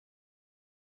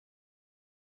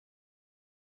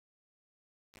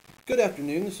Good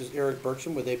afternoon, this is Eric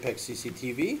Burcham with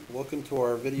ApexCCTV. Welcome to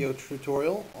our video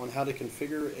tutorial on how to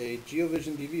configure a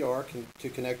Geovision DVR to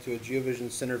connect to a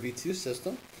Geovision Center V2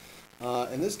 system.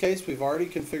 In this case, we've already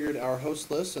configured our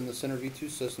host list in the Center V2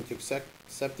 system to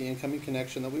accept the incoming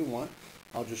connection that we want.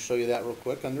 I'll just show you that real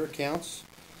quick under Accounts.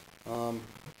 On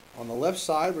the left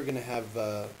side, we're going to have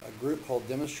a group called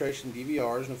Demonstration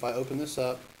DVRs, and if I open this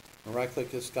up and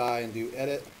right-click this guy and do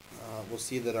Edit, we'll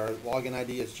see that our login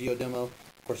ID is GeoDemo.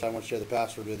 Of course, I won't share the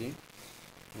password with you.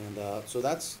 And so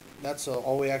that's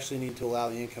all we actually need to allow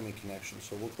the incoming connection.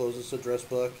 So we'll close this address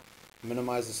book,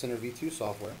 minimize the Center V2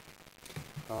 software.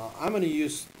 I'm going to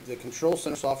use the Control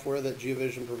Center software that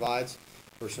Geovision provides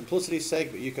for simplicity's sake,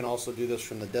 but you can also do this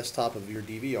from the desktop of your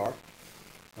DVR.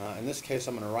 In this case,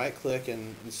 I'm going to right-click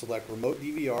and select Remote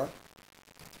DVR,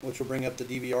 which will bring up the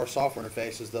DVR software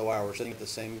interface as though I were sitting at the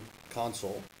same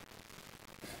console.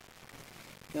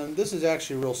 And this is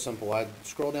actually real simple. I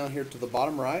scroll down here to the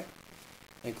bottom right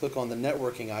and click on the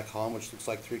networking icon, which looks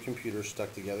like three computers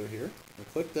stuck together here. And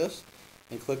click this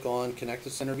and click on Connect to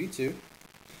Center V2.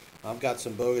 I've got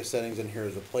some bogus settings in here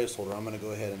as a placeholder. I'm going to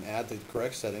go ahead and add the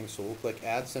correct settings. So we'll click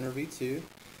Add Center V2.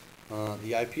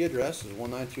 The IP address is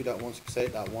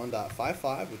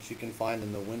 192.168.1.55, which you can find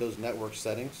in the Windows Network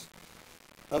settings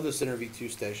of the Center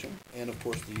V2 station. And of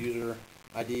course, the user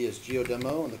ID is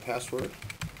GeoDemo, and the password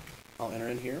I'll enter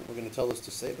in here. We're going to tell this to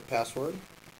save the password.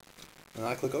 And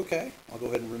I click OK. I'll go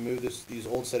ahead and remove these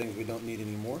old settings we don't need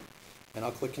anymore. And I'll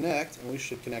click Connect, and we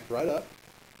should connect right up.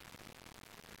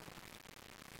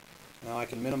 Now I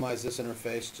can minimize this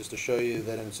interface just to show you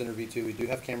that in Center V2 we do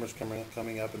have cameras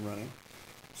coming up and running.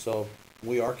 So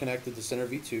we are connected to Center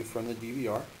V2 from the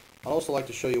DVR. I'd also like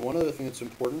to show you one other thing that's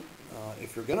important.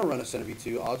 If you're going to run a Center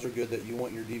V2, odds are good that you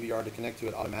want your DVR to connect to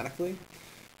it automatically.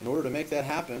 In order to make that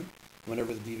happen,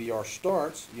 whenever the DVR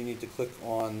starts, you need to click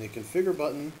on the Configure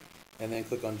button and then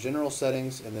click on General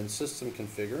Settings and then System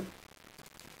Configure.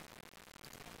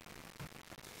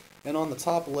 And on the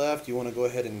top left, you want to go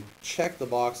ahead and check the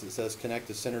box that says Connect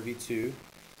to Center V2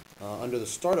 under the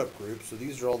Startup group. So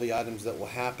these are all the items that will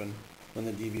happen when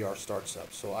the DVR starts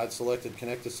up. So I'd selected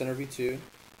Connect to Center V2.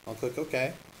 I'll click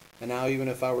OK. And now even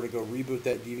if I were to go reboot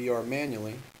that DVR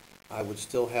manually, I would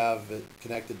still have it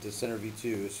connected to Center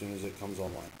V2 as soon as it comes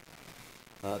online.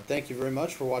 Thank you very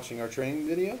much for watching our training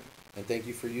video, and thank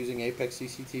you for using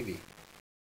ApexCCTV.